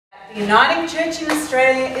The Uniting Church in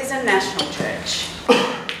Australia is a national church.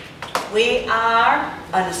 We are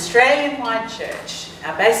an Australian-wide church.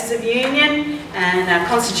 Our basis of union and our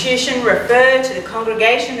constitution refer to the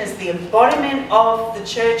congregation as the embodiment of the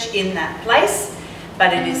church in that place,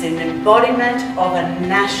 but it is an embodiment of a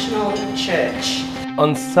national church.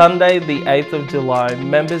 On Sunday, the 8th of July,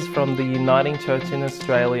 members from the Uniting Church in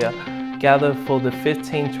Australia gather for the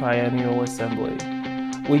 15th Triennial Assembly.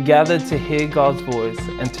 We gather to hear God's voice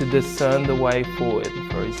and to discern the way forward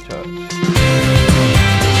for His church.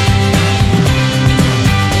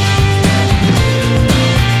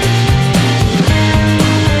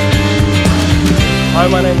 Hi,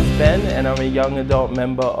 my name is Ben and I'm a young adult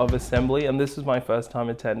member of Assembly, and this is my first time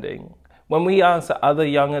attending. When we asked other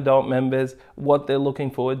young adult members what they're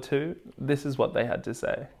looking forward to, this is what they had to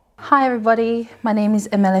say. Hi everybody, my name is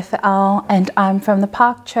Emele Feao and I'm from the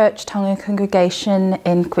Park Church Tonga congregation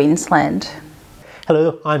in Queensland.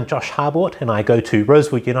 Hello, I'm Josh Harbort and I go to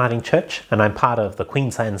Rosewood Uniting Church and I'm part of the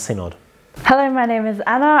Queensland Synod. Hello, my name is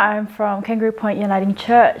Anna. I'm from Kangaroo Point Uniting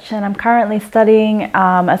Church and I'm currently studying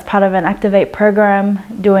as part of an Activate program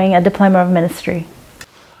doing a Diploma of Ministry.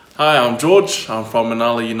 Hi, I'm George. I'm from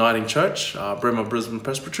Emele Uniting Church, Bremer Brisbane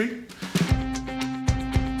Presbytery.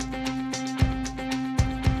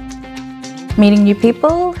 Meeting new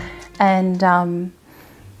people and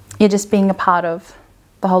you're just being a part of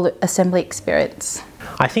the whole Assembly experience.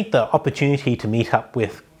 I think the opportunity to meet up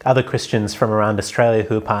with other Christians from around Australia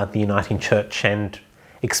who are part of the Uniting Church and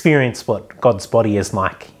experience what God's body is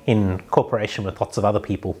like in cooperation with lots of other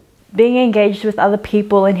people. Being engaged with other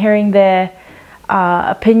people and hearing their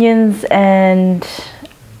opinions and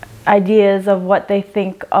ideas of what they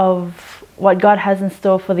think of what God has in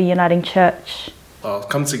store for the Uniting Church.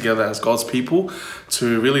 Come together as God's people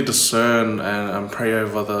to really discern and pray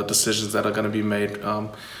over the decisions that are going to be made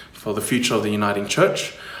for the future of the Uniting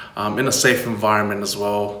Church in a safe environment as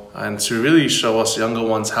well, and to really show us younger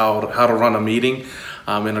ones how to run a meeting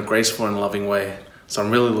in a graceful and loving way. So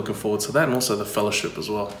I'm really looking forward to that, and also the fellowship as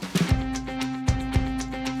well.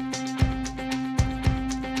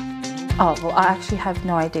 Oh, well, I actually have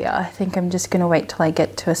no idea. I think I'm just going to wait till I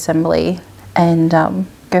get to Assembly and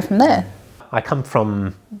go from there. I come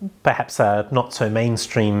from perhaps a not so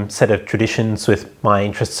mainstream set of traditions with my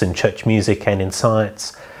interests in church music and in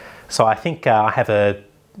science. So I think I have a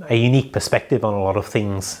unique perspective on a lot of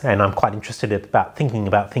things, and I'm quite interested about thinking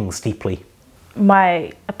about things deeply.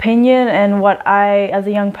 My opinion and what I, as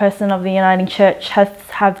a young person of the Uniting Church,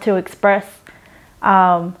 have to express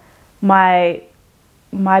my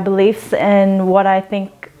beliefs and what I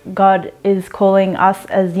think God is calling us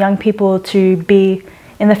as young people to be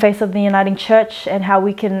in the face of the Uniting Church, and how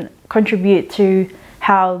we can contribute to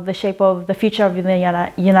how the shape of the future of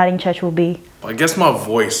the Uniting Church will be. I guess my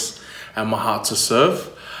voice and my heart to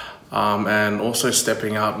serve, and also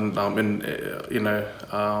stepping out and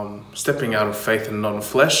stepping out of faith and not in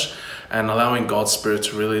flesh, and allowing God's Spirit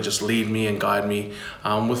to really just lead me and guide me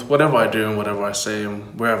with whatever I do and whatever I say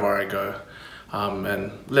and wherever I go,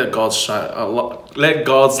 and let God's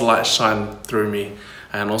light shine through me,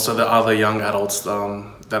 and also the other young adults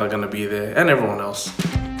that are going to be there, and everyone else.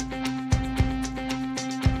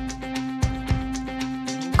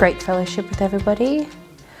 Great fellowship with everybody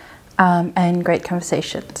and great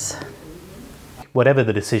conversations. Whatever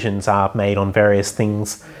the decisions are made on various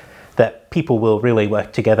things, that people will really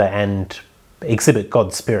work together and exhibit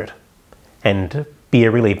God's Spirit and be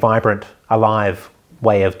a really vibrant, alive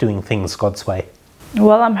way of doing things God's way.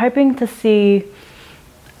 Well, I'm hoping to see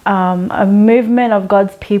a movement of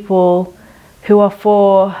God's people who are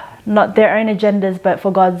for not their own agendas but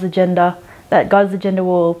for God's agenda, that God's agenda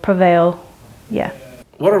will prevail. Yeah.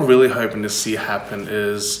 What I'm really hoping to see happen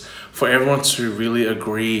is for everyone to really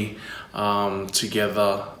agree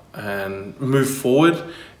together and move forward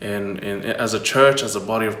as a church, as a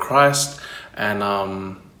body of Christ,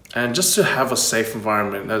 and just to have a safe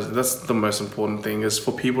environment. That's the most important thing, is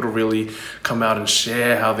for people to really come out and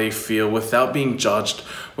share how they feel without being judged,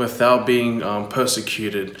 without being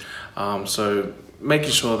persecuted. So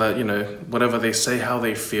making sure that, whatever they say, how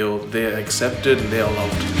they feel, they're accepted and they're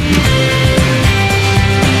loved.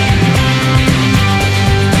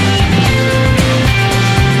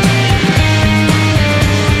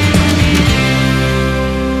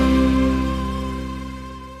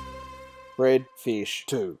 Bread, fish,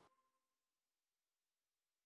 2.